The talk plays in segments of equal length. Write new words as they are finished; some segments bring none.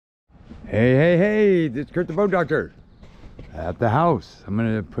Hey, it's Kurt the Boat Doctor at the house. I'm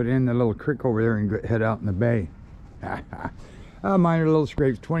gonna put in the little creek over there and head out in the bay. Minor little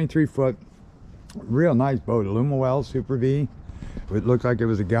scrapes, 23 foot, real nice boat, alumiwerld Super V. It looked like it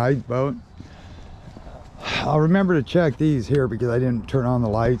was a guy's boat. I'll remember to check these here because I didn't turn on the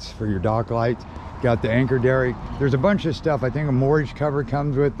lights for your dock lights. Got the anchor derrick. There's a bunch of stuff. I think a moorage cover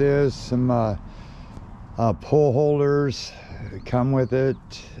comes with this, some pole holders come with it,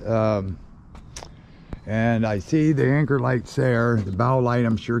 and I see the anchor lights there. The bow light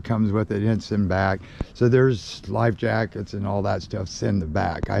I'm sure comes with it. It's in back, so there's life jackets and all that stuff's in the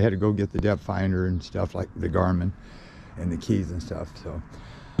back. I had to go get the depth finder and stuff, like the Garmin and the keys and stuff. So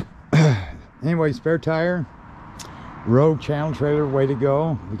anyway, spare tire, rogue channel trailer, way to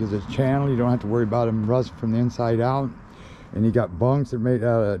go, because it's channel, you don't have to worry about them rust from the inside out. And you got bunks that are made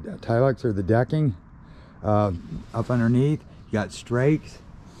out of Tilex, or the decking up underneath. You got strakes,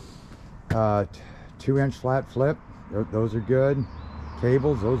 2-inch flat flip, those are good.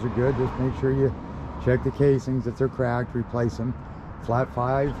 Cables, those are good. Just make sure you check the casings. If they're cracked, replace them. Flat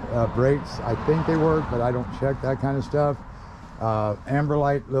 5 brakes, I think they work, but I don't check that kind of stuff. Amber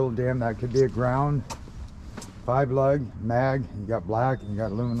light, little dim, that could be a ground. 5 lug mag, you got black and you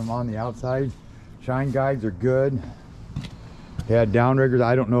got aluminum on the outside. Shine guides are good. Yeah, downriggers,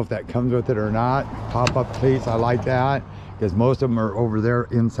 I don't know if that comes with it or not. Pop-up cleats, I like that, because most of them are over there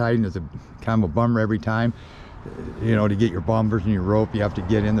inside, and it's a kind of a bummer every time. You know, to get your bumpers and your rope, you have to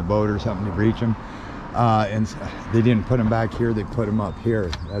get in the boat or something to reach them. And they didn't put them back here, they put them up here.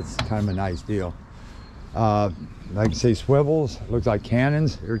 That's kind of a nice deal. Like I say, swivels, looks like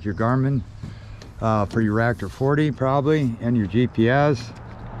cannons. There's your Garmin for your Raptor 40 probably, and your GPS.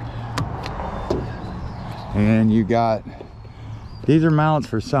 And you got, these are mounts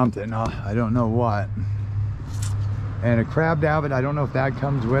for something, I don't know what. And a crab davit, I don't know if that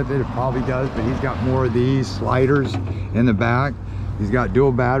comes with it. It probably does, but he's got more of these sliders in the back. He's got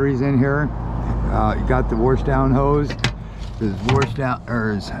dual batteries in here. You got the wash down hose. His wash down,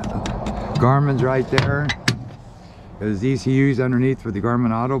 or his Garmin's right there. There's ECUs underneath for the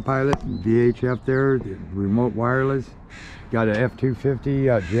Garmin autopilot. VHF there, the remote wireless. Got an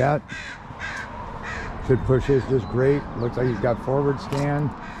f250 jet. Could push this just great. Looks like he's got forward scan,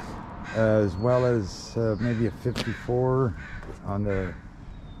 as well as maybe a 54 on the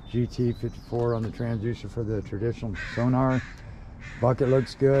GT, 54 on the transducer for the traditional sonar. Bucket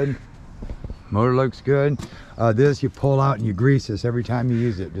looks good. Motor looks good. This you pull out and you grease this every time you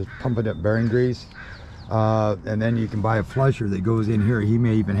use it. Just pump it up bearing grease. And then you can buy a flusher that goes in here. He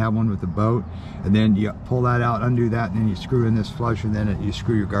may even have one with the boat. And then you pull that out, undo that, and then you screw in this flusher, and then you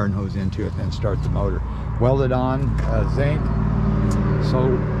screw your garden hose into it, and then start the motor. Welded on, zinc.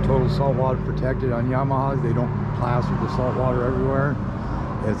 So total salt water protected on Yamahas. They don't plaster the salt water everywhere.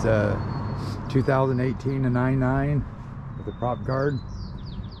 It's a 2018 to 99 with a prop guard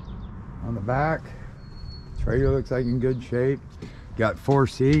on the back. Trailer looks like in good shape. Got 4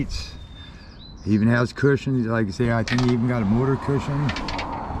 seats. Even has cushions. Like I say, I think he even got a motor cushion.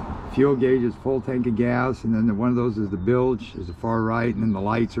 Fuel gauge is full tank of gas, and then one of those is the bilge, is the far right, and then the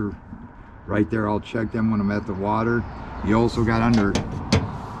lights are right there. I'll check them when I'm at the water. You also got under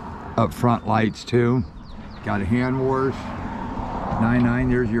up front lights too. Got a hand wash. 99.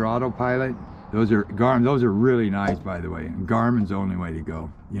 There's your autopilot. Those are Garmin. Those are really nice, by the way. And Garmin's the only way to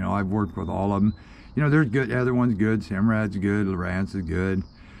go. You know, I've worked with all of them. You know, there's good. Other one's good. Samrad's good. Lowrance is good.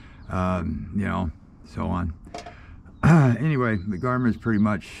 You know, so on. Anyway, the Garmin is pretty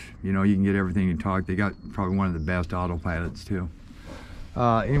much, you know, you can get everything you talk. They got probably one of the best autopilots too.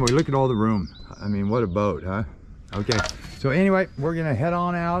 Anyway, look at all the room. I mean, what a boat, huh? Okay, so anyway, we're gonna head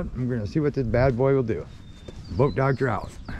on out and we're gonna see what this bad boy will do. Boat Doctor out.